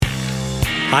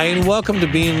Hi, and welcome to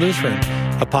Being Lutheran,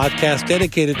 a podcast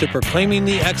dedicated to proclaiming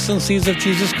the excellencies of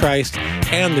Jesus Christ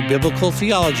and the biblical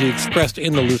theology expressed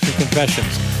in the Lutheran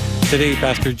Confessions. Today,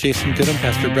 Pastor Jason Goodham,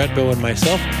 Pastor Brett Bowe, and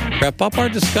myself wrap up our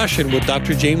discussion with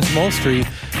Dr. James Moulstrie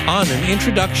on an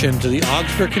introduction to the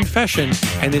Augsburg Confession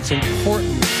and its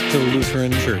importance to the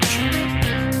Lutheran Church.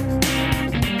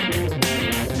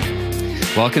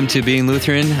 Welcome to Being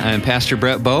Lutheran. I'm Pastor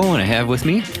Brett Bowe, and I have with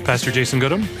me Pastor Jason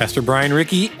Goodham, Pastor Brian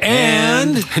Rickey,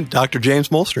 and Dr. James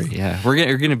Moulstrie. Yeah,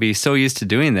 we're going to be so used to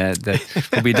doing that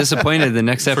we'll be disappointed the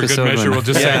next episode. For good measure, we'll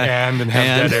just say and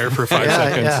have dead air for 5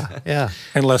 seconds. Yeah.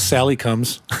 Unless Sally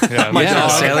comes. Yeah,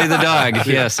 Sally the dog.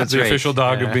 Yes, that's the right. official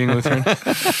dog of Being Lutheran.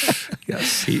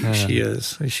 Yes, she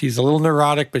is. She's a little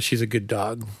neurotic, but she's a good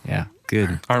dog. Yeah,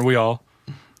 good. Aren't we all?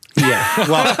 Yeah.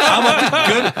 Well,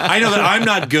 I'm good. I know that I'm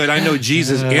not good. I know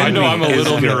Jesus in me. I know I'm a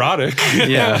little good. neurotic.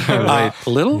 Yeah, right. A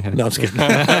little? No, I'm just kidding.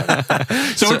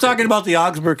 So we're talking about the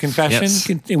Augsburg Confession.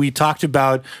 Yes. We talked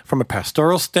about from a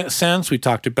pastoral sense. We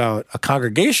talked about a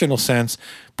congregational sense.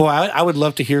 Boy, I would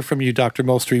love to hear from you, Dr.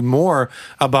 Moulstrie, more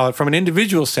about from an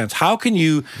individual sense. How can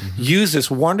you use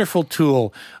this wonderful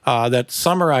tool that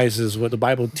summarizes what the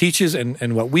Bible teaches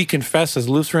and what we confess as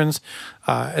Lutherans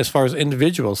as far as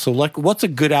individuals? So what's a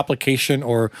good application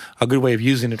or a good way of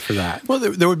using it for that? Well,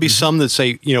 there would be some that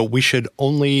say, we should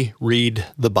only read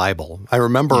the Bible. I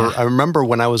remember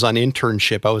when I was on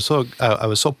internship, I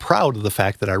was so proud of the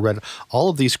fact that I read all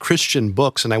of these Christian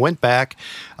books, and I went back.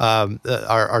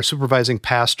 Our supervising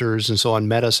pastors and so on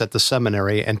met us at the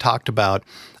seminary and talked about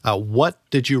what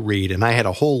did you read? And I had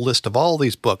a whole list of all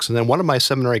these books. And then one of my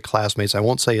seminary classmates, I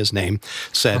won't say his name,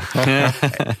 said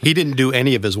he didn't do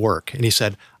any of his work. And he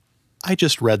said, I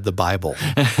just read the Bible.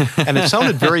 And it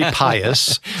sounded very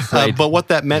pious, Right. but what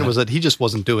that meant was that he just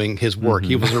wasn't doing his work.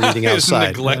 He wasn't reading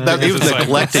outside. He was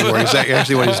neglecting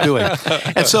actually what he's doing.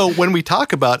 And so when we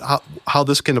talk about how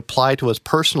this can apply to us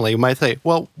personally, we might say,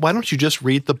 well, why don't you just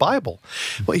read the Bible?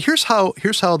 Well, here's how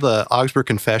the Augsburg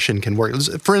Confession can work.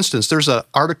 For instance, there's an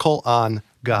article on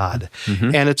God,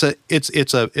 and it's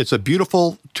a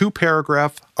beautiful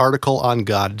 2-paragraph article on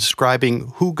God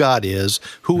describing who God is,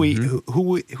 who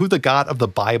the God of the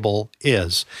Bible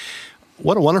is.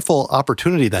 What a wonderful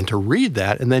opportunity then to read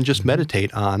that and then just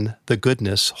meditate on the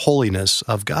goodness, holiness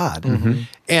of God,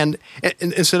 and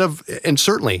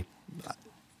certainly.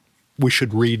 We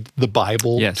should read the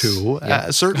Bible too.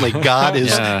 Certainly, God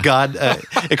is God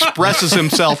expresses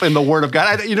Himself in the Word of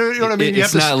God. You know what I mean?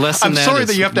 It's not less than I'm that. sorry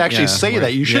that you have to actually say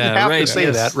that. You shouldn't have to say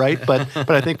Yes. that, right? But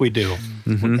I think we do.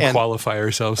 And Qualify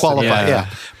ourselves. qualify,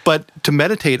 But to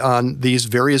meditate on these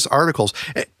various articles,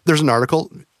 there's an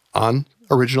article on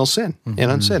original sin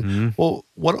and on sin. Well,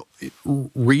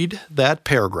 read that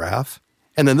paragraph,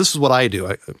 and then this is what I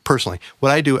do personally.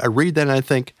 What I do, I read that and I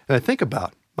think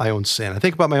about my own sin. I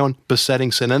think about my own besetting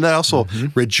sin, and I also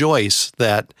rejoice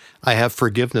that I have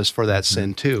forgiveness for that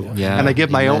sin too. Yeah. And I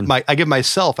give I give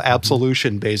myself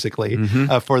absolution basically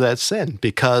for that sin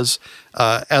because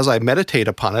as I meditate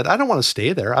upon it, I don't want to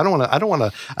stay there. I don't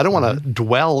want to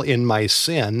dwell in my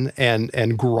sin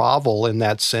and grovel in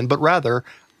that sin, but rather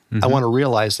I want to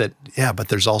realize that, but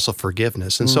there's also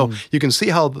forgiveness. And so you can see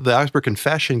how the Augsburg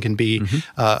Confession can be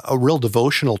a real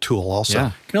devotional tool also. Yeah.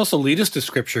 It can also lead us to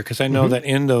Scripture, because I know that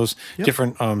in those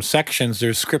different sections,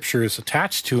 there's scriptures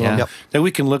attached to them that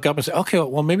we can look up and say, okay,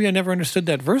 well, maybe I never understood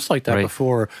that verse like that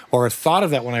before, or thought of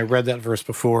that when I read that verse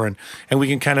before. And we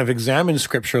can kind of examine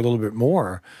Scripture a little bit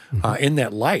more in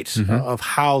that light of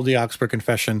how the Augsburg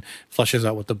Confession fleshes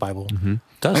out what the Bible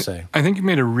does say. I think you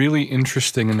made a really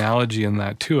interesting analogy in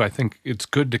that too. I think it's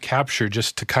good to capture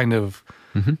just to kind of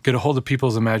get a hold of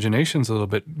people's imaginations a little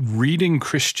bit. Reading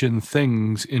Christian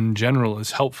things in general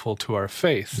is helpful to our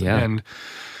faith. Yeah. And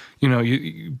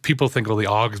people think, the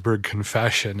Augsburg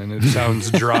Confession, and it sounds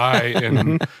dry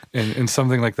and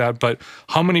something like that. But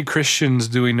how many Christians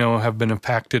do we know have been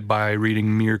impacted by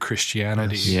reading Mere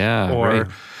Christianity? Yeah, Or right.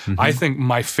 I think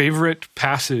my favorite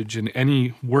passage in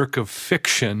any work of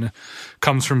fiction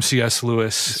comes from C.S.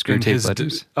 Lewis. Screwtape in his,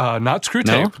 Letters? not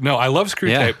Screwtape. No, I love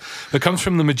Screwtape. It comes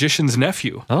from The Magician's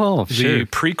Nephew. Oh, sure. The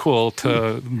prequel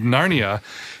to Narnia.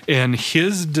 And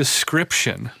his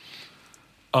description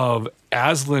of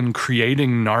Aslan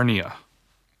creating Narnia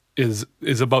is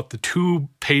about the 2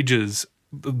 pages,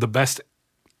 the best,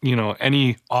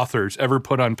 any authors ever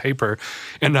put on paper.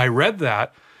 And I read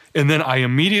that, and then I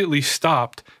immediately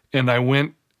stopped, and I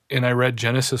went and I read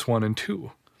Genesis 1 and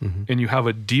 2. and you have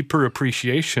a deeper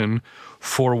appreciation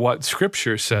for what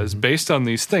Scripture says based on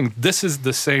these things. This is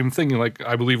the same thing. Like,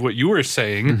 I believe what you were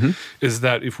saying is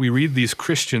that if we read these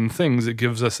Christian things, it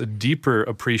gives us a deeper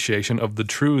appreciation of the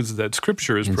truths that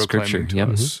Scripture is proclaiming to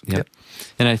us. Yep.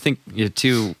 And I think,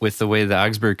 too, with the way the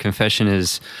Augsburg Confession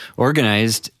is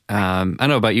organized, I don't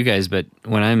know about you guys, but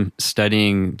when I'm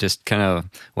studying just kind of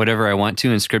whatever I want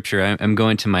to in Scripture, I'm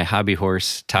going to my hobby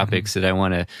horse topics that I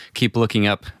want to keep looking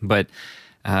up. But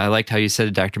I liked how you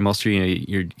said, Dr. Molster,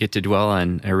 you get to dwell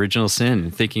on original sin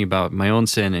and thinking about my own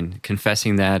sin and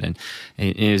confessing that. And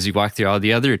as you walk through all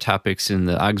the other topics in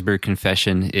the Augsburg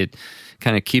Confession, it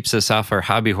kind of keeps us off our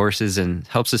hobby horses and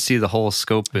helps us see the whole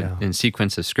scope and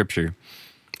sequence of Scripture.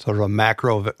 Sort of a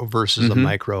macro versus a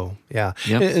micro, Yep.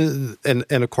 and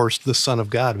of course the Son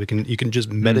of God. You can just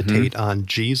meditate on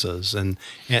Jesus and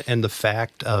the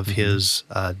fact of his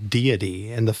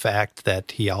deity and the fact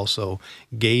that he also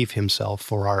gave himself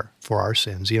for our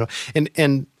sins.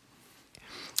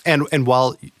 And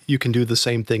while you can do the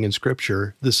same thing in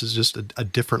Scripture, this is just a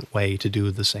different way to do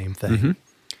the same thing.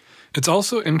 It's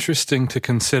also interesting to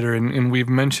consider, and we've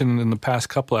mentioned in the past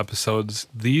couple episodes,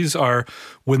 these are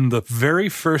when the very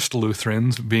first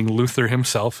Lutherans, being Luther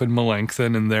himself and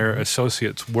Melanchthon and their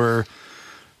associates, were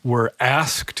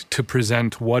asked to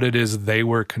present what it is they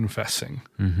were confessing.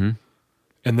 And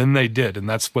then they did, and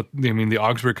that's what, the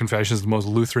Augsburg Confession is the most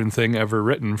Lutheran thing ever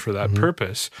written for that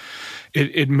purpose.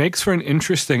 It makes for an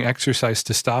interesting exercise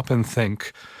to stop and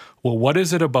think, well, what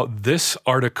is it about this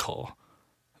article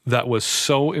that was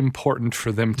so important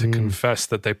for them to confess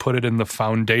that they put it in the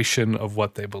foundation of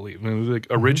what they believe? Like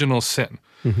original sin.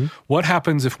 What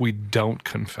happens if we don't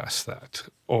confess that?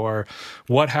 Or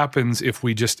what happens if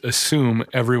we just assume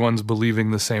everyone's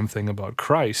believing the same thing about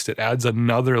Christ? It adds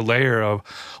another layer of,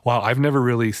 wow, I've never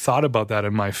really thought about that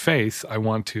in my faith. I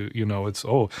want to,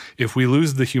 if we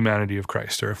lose the humanity of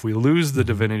Christ, or if we lose the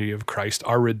divinity of Christ,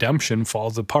 our redemption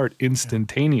falls apart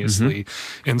instantaneously.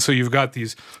 And so you've got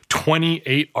these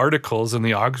 28 articles in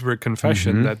the Augsburg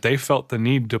Confession that they felt the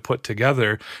need to put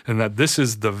together, and that this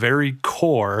is the very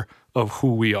core of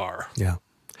who we are. Yeah.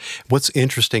 What's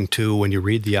interesting, too, when you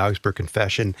read the Augsburg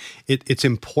Confession, it's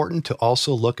important to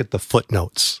also look at the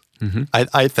footnotes.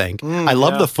 I think. I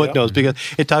love the footnotes because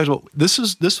it talks about this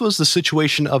was the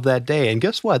situation of that day. And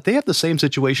guess what? They have the same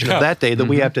situation of that day that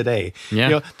we have today.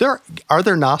 Yeah. Are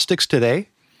there Gnostics today?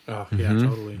 Oh, yeah,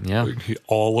 totally. Yeah.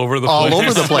 All over the place. All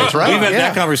over the place, right? We've had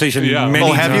that conversation many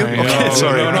times. Have you? Okay,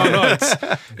 sorry. No.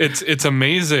 It's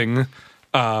amazing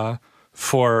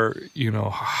for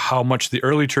how much the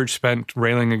early church spent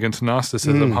railing against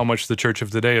Gnosticism, how much the church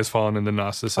of today has fallen into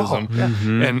Gnosticism.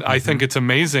 And I think it's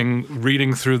amazing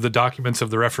reading through the documents of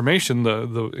the Reformation,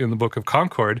 in the Book of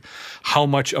Concord, how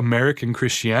much American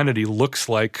Christianity looks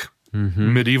like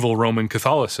medieval Roman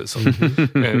Catholicism.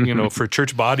 And, for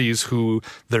church bodies who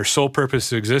their sole purpose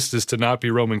to exist is to not be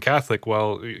Roman Catholic,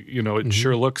 well, it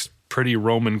sure looks pretty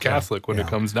Roman Catholic when it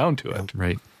comes down to it.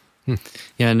 Right.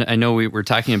 Yeah, and I know we were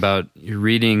talking about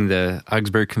reading the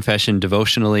Augsburg Confession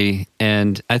devotionally,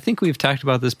 and I think we've talked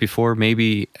about this before,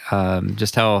 maybe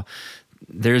just how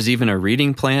there's even a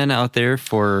reading plan out there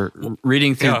for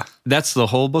reading through. Yeah. That's the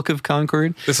whole Book of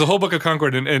Concord? It's the whole Book of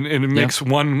Concord, and it makes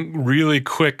one really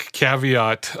quick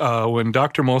caveat. When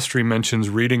Dr. Molstry mentions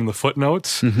reading the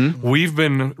footnotes, we've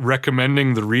been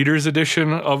recommending the Reader's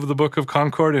Edition of the Book of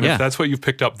Concord, and if that's what you've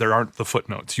picked up, there aren't the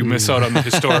footnotes. You miss out on the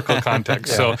historical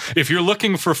context. So if you're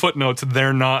looking for footnotes,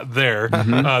 they're not there.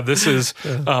 This is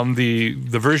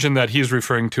the version that he's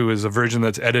referring to is a version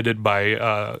that's edited by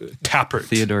Tappert.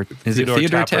 Theodore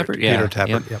Tappert? Yeah. Theodore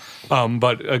Tappert, yep.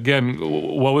 But again,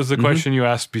 what was the question you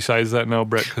asked besides that now,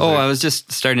 Brett? I was just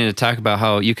starting to talk about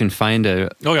how you can find a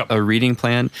reading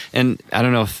plan. And I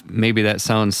don't know if maybe that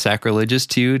sounds sacrilegious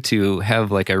to you to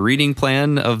have like a reading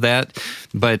plan of that,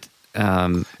 but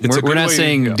we're not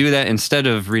saying do that instead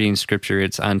of reading Scripture.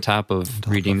 It's on top of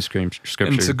reading Scripture.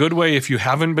 And it's a good way if you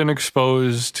haven't been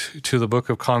exposed to the Book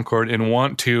of Concord and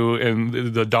want to,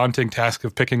 and the daunting task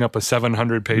of picking up a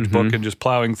 700-page book and just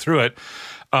plowing through it.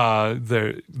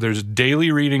 There's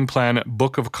daily reading plan at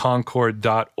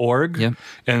bookofconcord.org,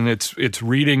 and it's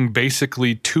reading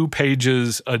basically 2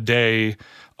 pages a day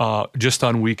just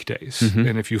on weekdays.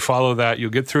 And if you follow that,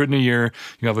 you'll get through it in a year.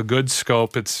 You have a good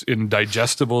scope. It's in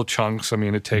digestible chunks. I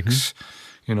mean, it takes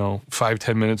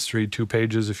 5-10 minutes to read 2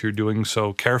 pages if you're doing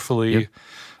so carefully.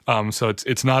 So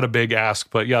it's not a big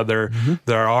ask, but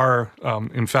there are.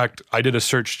 In fact, I did a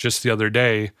search just the other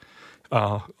day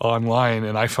online,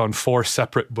 and I found 4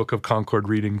 separate Book of Concord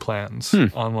reading plans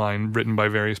online written by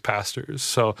various pastors.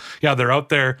 So they're out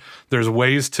there. There's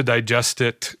ways to digest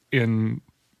it in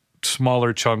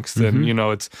smaller chunks than,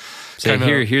 it's Say,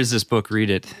 here's this book, read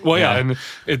it. Well, yeah, and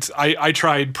it's I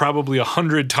tried probably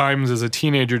 100 times as a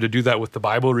teenager to do that with the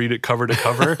Bible, read it cover to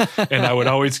cover, and I would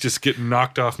always just get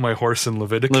knocked off my horse in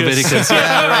Leviticus.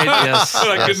 Yeah, right. Yes,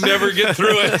 I could never get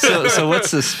through it. So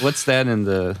what's this? What's that in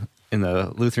the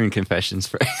Lutheran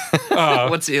Confessions?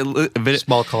 What's the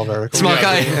small call article? Small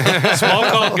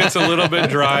call gets a little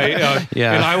bit dry.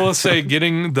 And I will say,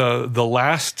 getting the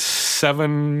last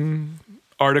 7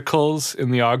 articles in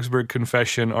the Augsburg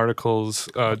Confession, articles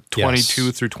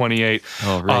 22 through 28.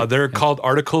 Oh, right. They're called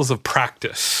articles of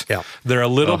practice. Yeah. They're a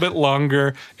little bit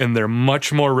longer and they're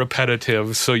much more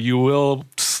repetitive, so you will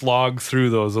slog through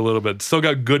those a little bit. Still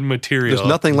got good material. There's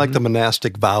nothing like the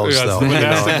monastic vows, though. The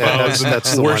monastic vows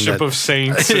that's and worship of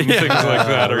saints and things like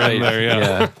that are in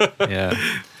there.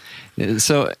 Yeah.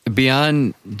 So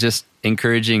beyond just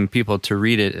encouraging people to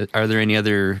read it, are there any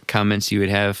other comments you would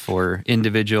have for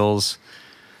individuals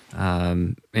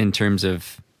in terms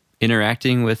of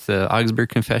interacting with the Augsburg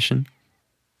Confession?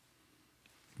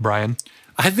 Brian?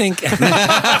 I think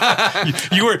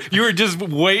you were just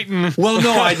waiting. Well,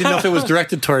 no, I didn't know if it was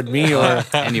directed toward me or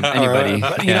anybody.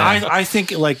 I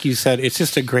think, like you said, it's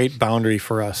just a great boundary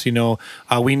for us. We know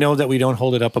that we don't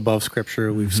hold it up above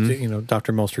Scripture. We've,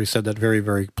 Dr. Moulstrie said that very,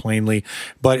 very plainly.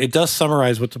 But it does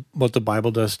summarize what the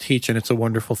Bible does teach, and it's a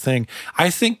wonderful thing. I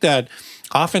think that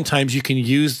oftentimes you can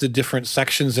use the different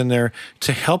sections in there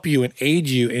to help you and aid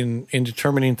you in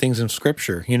determining things in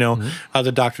Scripture.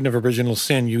 The doctrine of original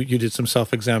sin, you did some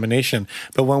self-examination.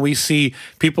 But when we see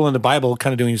people in the Bible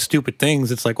kind of doing stupid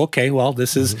things, it's like, okay, well,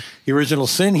 this is the original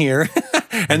sin here,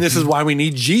 and this is why we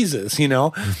need Jesus,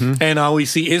 And we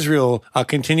see Israel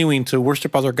continuing to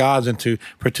worship other gods and to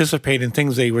participate in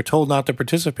things they were told not to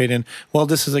participate in. Well,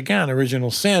 this is, again,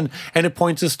 original sin, and it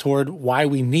points us toward why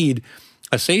we need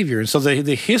a savior. And so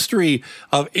the history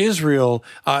of Israel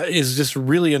is just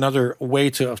really another way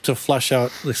to flesh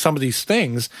out some of these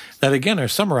things that, again, are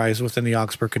summarized within the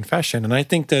Augsburg Confession. And I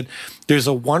think that there's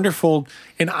a wonderful,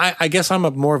 and I guess I'm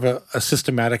more of a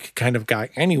systematic kind of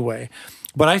guy anyway,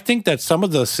 but I think that some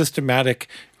of the systematic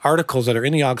articles that are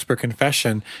in the Augsburg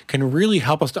Confession can really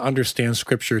help us to understand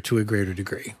Scripture to a greater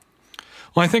degree.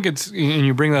 Well, I think and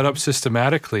you bring that up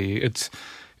systematically,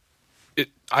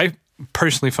 I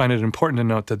personally find it important to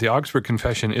note that the Augsburg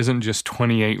Confession isn't just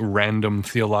 28 random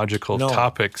theological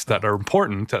topics that are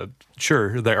important.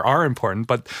 Sure, they are important,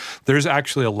 but there's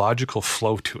actually a logical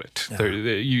flow to it. Yeah.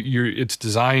 It's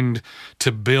designed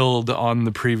to build on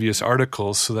the previous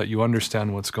articles so that you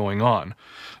understand what's going on.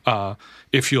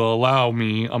 If you'll allow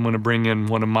me, I'm going to bring in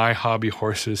one of my hobby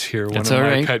horses here, one of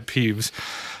my pet peeves.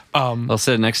 I'll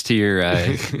sit next to your...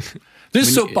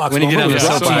 This soapbox when you get on the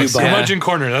soapbox, Curmudgeon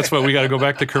Corner. That's what we got to go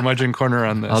back to Curmudgeon Corner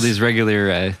on this. All these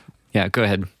regular, go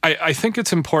ahead. I think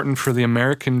it's important for the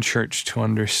American church to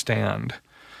understand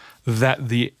that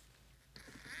the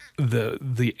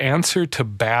answer to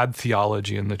bad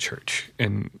theology in the church,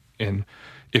 and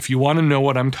if you want to know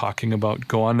what I'm talking about,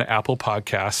 go on to Apple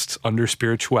Podcasts under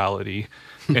spirituality,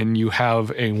 and you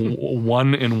have a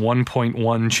 1 in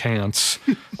 1.1 chance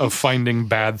of finding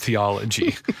bad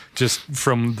theology just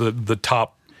from the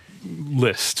top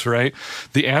lists, right?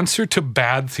 The answer to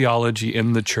bad theology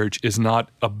in the church is not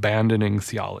abandoning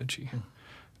theology.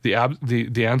 The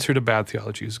answer to bad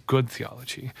theology is good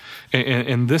theology.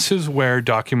 And this is where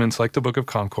documents like the Book of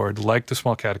Concord, like the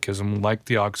Small Catechism, like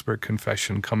the Augsburg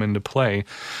Confession come into play,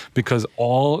 because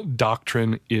all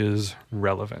doctrine is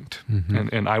relevant.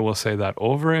 And I will say that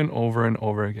over and over and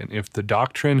over again. If the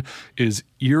doctrine is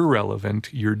irrelevant,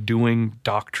 you're doing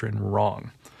doctrine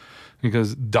wrong.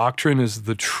 Because doctrine is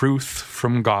the truth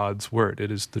from God's Word.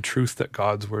 It is the truth that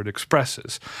God's Word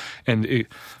expresses. And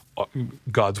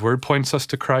God's Word points us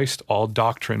to Christ. All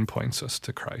doctrine points us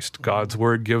to Christ. God's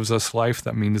Word gives us life.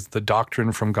 That means the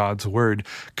doctrine from God's Word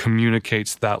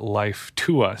communicates that life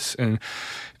to us. And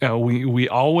we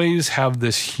always have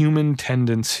this human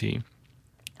tendency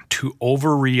to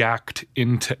overreact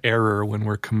into error when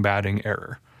we're combating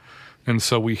error. And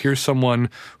so we hear someone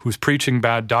who's preaching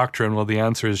bad doctrine. Well, the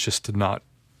answer is just to not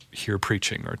hear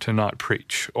preaching or to not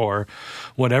preach or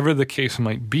whatever the case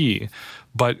might be.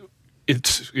 But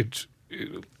it's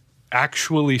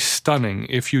actually stunning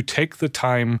if you take the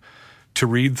time to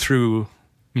read through,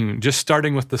 just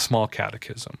starting with the Small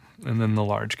Catechism and then the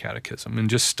Large Catechism and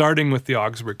just starting with the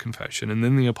Augsburg Confession and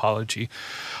then the Apology,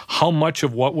 how much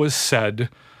of what was said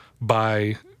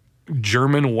by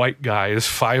German white guys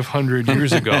 500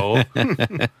 years ago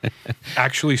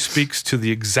actually speaks to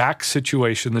the exact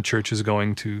situation the church is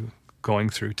going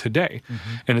through today.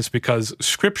 And it's because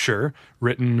Scripture,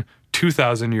 written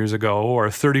 2,000 years ago or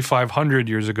 3,500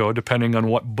 years ago, depending on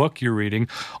what book you're reading,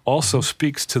 also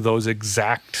speaks to those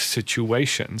exact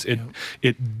situations.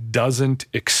 It doesn't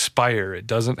expire. It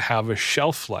doesn't have a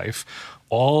shelf life.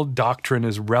 All doctrine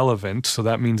is relevant, so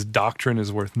that means doctrine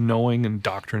is worth knowing and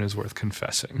doctrine is worth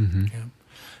confessing. Yeah.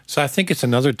 So I think it's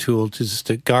another tool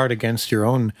to guard against your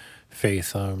own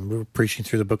faith. We were preaching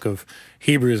through the book of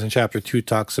Hebrews, and chapter 2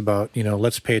 talks about,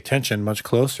 let's pay attention much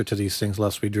closer to these things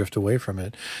lest we drift away from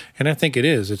it. And I think it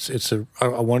is. It's a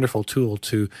wonderful tool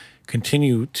to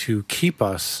continue to keep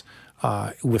us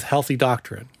with healthy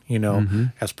doctrine,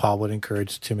 as Paul would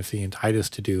encourage Timothy and Titus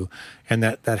to do. And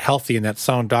that healthy and that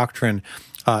sound doctrine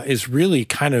is really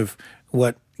kind of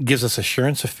what gives us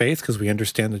assurance of faith, because we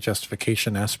understand the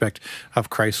justification aspect of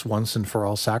Christ's once and for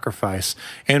all sacrifice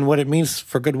and what it means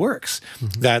for good works.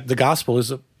 That the gospel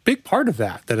is a big part of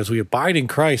that as we abide in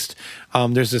Christ,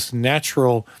 there's this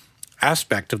natural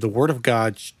aspect of the Word of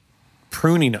God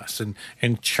pruning us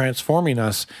and transforming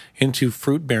us into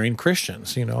fruit-bearing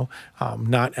Christians,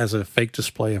 not as a fake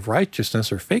display of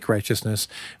righteousness or fake righteousness,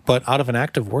 but out of an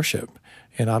act of worship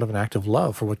and out of an act of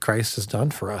love for what Christ has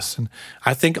done for us. And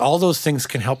I think all those things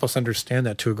can help us understand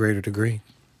that to a greater degree.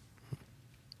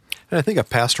 And I think a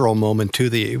pastoral moment too,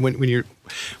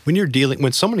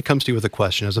 when someone comes to you with a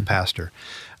question as a pastor,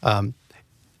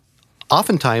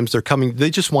 oftentimes they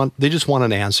just want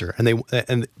an answer,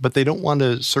 but they don't want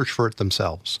to search for it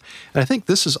themselves. And I think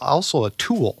this is also a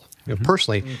tool,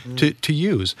 personally, to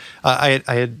use. I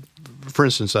had, for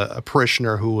instance, a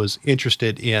parishioner who was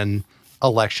interested in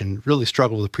election, really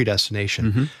struggled with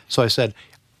predestination. So I said,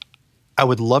 I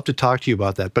would love to talk to you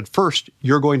about that, but first,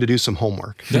 you're going to do some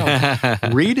homework.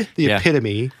 Read the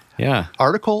Epitome,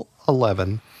 Article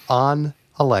 11 on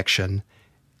election,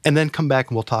 and then come back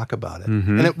and we'll talk about it.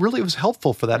 And it really was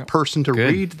helpful for that person to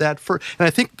read that first. And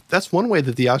I think that's one way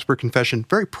that the Augsburg Confession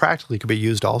very practically could be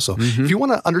used also. If you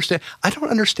want to understand, I don't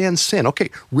understand sin.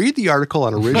 Okay, read the article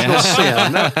on original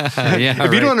sin.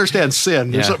 If you don't understand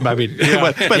sin, there's something, Do you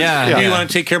want to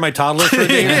take care of my toddler for a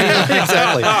day?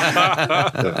 Exactly.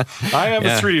 I have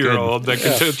a 3-year-old that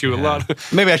can teach you a lot.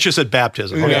 Maybe I should have said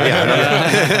baptism.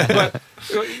 But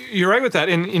you're right with that.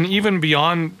 And even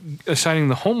beyond assigning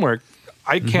the homework,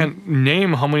 I can't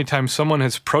name how many times someone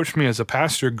has approached me as a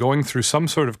pastor going through some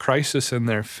sort of crisis in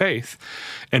their faith.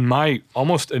 And my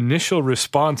almost initial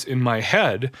response in my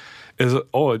head is,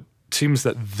 it seems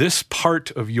that this part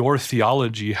of your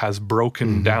theology has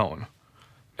broken down.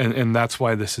 And that's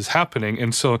why this is happening.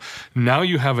 And so now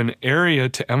you have an area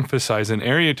to emphasize, an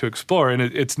area to explore. And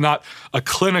it's not a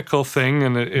clinical thing,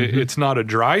 and it's not a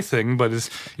dry thing, but it's,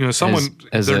 someone,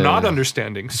 they're not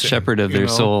understanding sin. Shepherd of their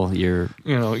soul,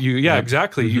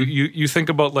 exactly. You think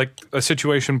about like a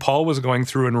situation Paul was going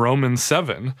through in Romans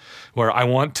 7, where I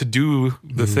want to do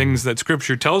the things that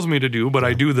Scripture tells me to do, but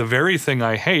I do the very thing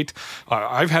I hate.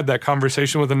 I've had that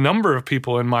conversation with a number of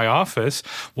people in my office.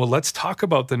 Well, let's talk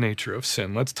about the nature of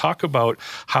sin. Let's talk about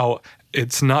how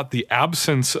it's not the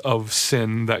absence of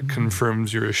sin that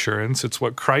confirms your assurance. It's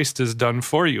what Christ has done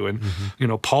for you. And,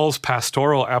 Paul's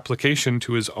pastoral application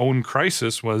to his own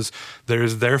crisis was, there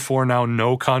is therefore now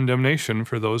no condemnation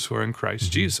for those who are in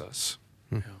Christ Jesus.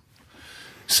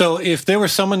 So if there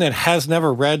was someone that has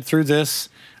never read through this,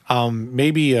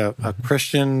 maybe a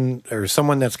Christian or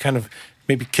someone that's kind of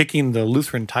maybe kicking the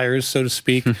Lutheran tires, so to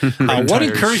speak, what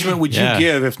encouragement would you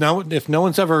give if no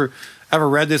one's ever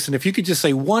read this, and if you could just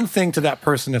say one thing to that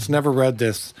person that's never read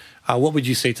this, what would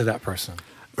you say to that person?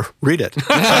 Read it. Saw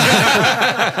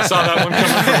that one coming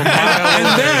from a mile.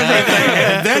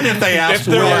 And then if they ask, if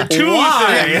there were two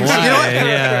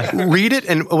things, read it,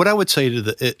 and what I would say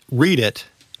to read it,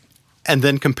 and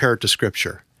then compare it to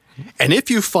Scripture. And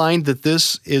if you find that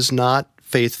this is not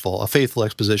a faithful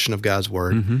exposition of God's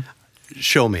Word,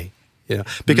 show me.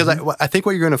 Because I think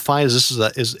what you're going to find is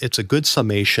it's a good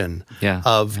summation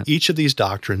of each of these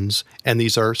doctrines, and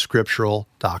these are scriptural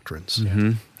doctrines.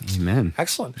 Amen.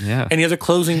 Excellent. Yeah. Any other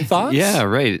closing thoughts? Yeah,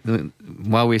 right.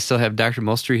 While we still have Dr.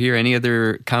 Moulstrie here, any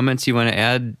other comments you want to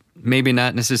add? Maybe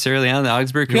not necessarily on the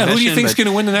Augsburg Confession. Who do you think is going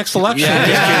to win the next election?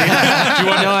 Do you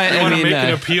want to make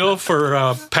an appeal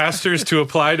for pastors to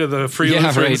apply to the Free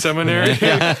Lutheran Seminary?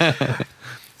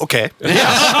 Okay.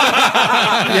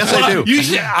 Yes, I do.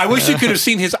 I wish you could have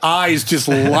seen his eyes just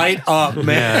light up, man.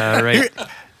 Yeah, right.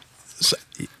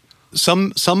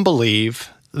 Some believe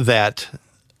that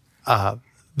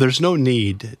there's no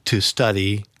need to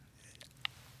study.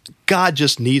 God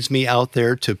just needs me out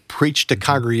there to preach to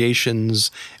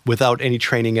congregations without any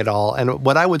training at all. And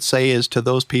what I would say is to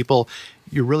those people,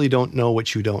 you really don't know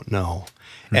what you don't know.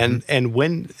 And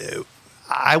when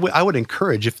I would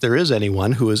encourage, if there is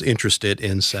anyone who is interested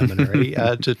in seminary,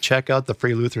 to check out the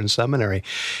Free Lutheran Seminary,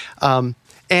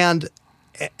 and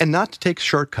not to take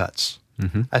shortcuts.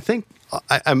 Mm-hmm. I think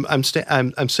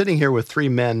I'm sitting here with three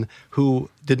men who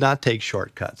did not take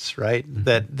shortcuts, right?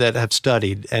 Mm-hmm. That have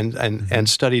studied and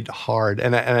studied hard,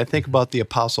 and I think about the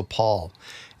Apostle Paul,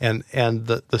 and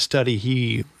the study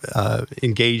he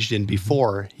engaged in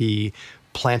before he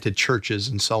planted churches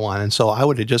and so on. And so I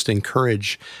would just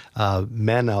encourage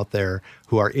men out there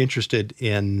who are interested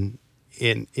in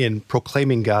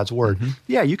proclaiming God's word. Mm-hmm.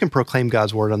 Yeah, you can proclaim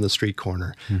God's word on the street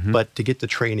corner, mm-hmm. but to get the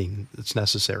training that's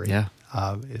necessary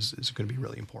is going to be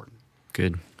really important.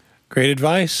 Good. Great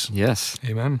advice. Yes.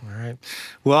 Amen. All right.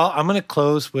 Well, I'm going to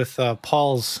close with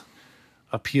Paul's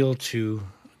appeal to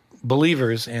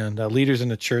believers and leaders in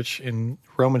the church in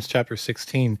Romans chapter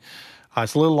 16.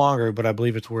 It's a little longer, but I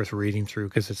believe it's worth reading through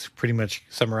because it pretty much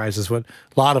summarizes a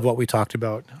lot of what we talked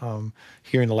about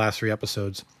here in the last 3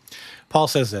 episodes. Paul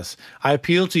says this: I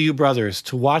appeal to you, brothers,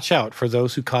 to watch out for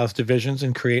those who cause divisions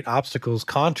and create obstacles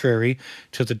contrary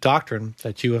to the doctrine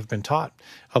that you have been taught.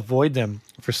 Avoid them,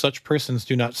 for such persons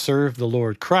do not serve the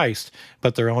Lord Christ,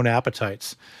 but their own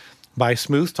appetites. By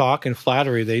smooth talk and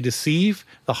flattery, they deceive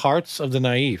the hearts of the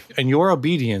naive, and your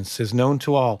obedience is known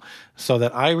to all, so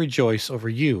that I rejoice over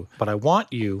you. But I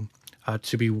want you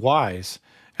to be wise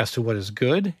as to what is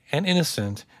good and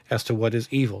innocent as to what is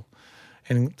evil.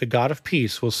 And the God of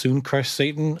peace will soon crush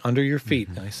Satan under your feet.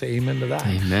 And I say amen to that.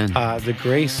 Amen. The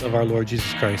grace of our Lord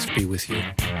Jesus Christ be with you.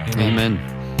 Amen.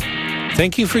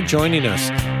 Thank you for joining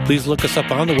us. Please look us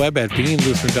up on the web at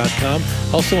beinglutheran.com.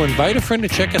 Also, invite a friend to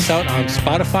check us out on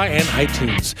Spotify and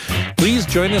iTunes. Please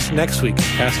join us next week.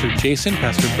 Pastor Jason,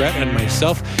 Pastor Brett, and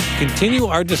myself continue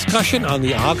our discussion on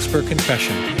the Augsburg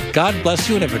Confession. God bless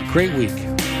you and have a great week.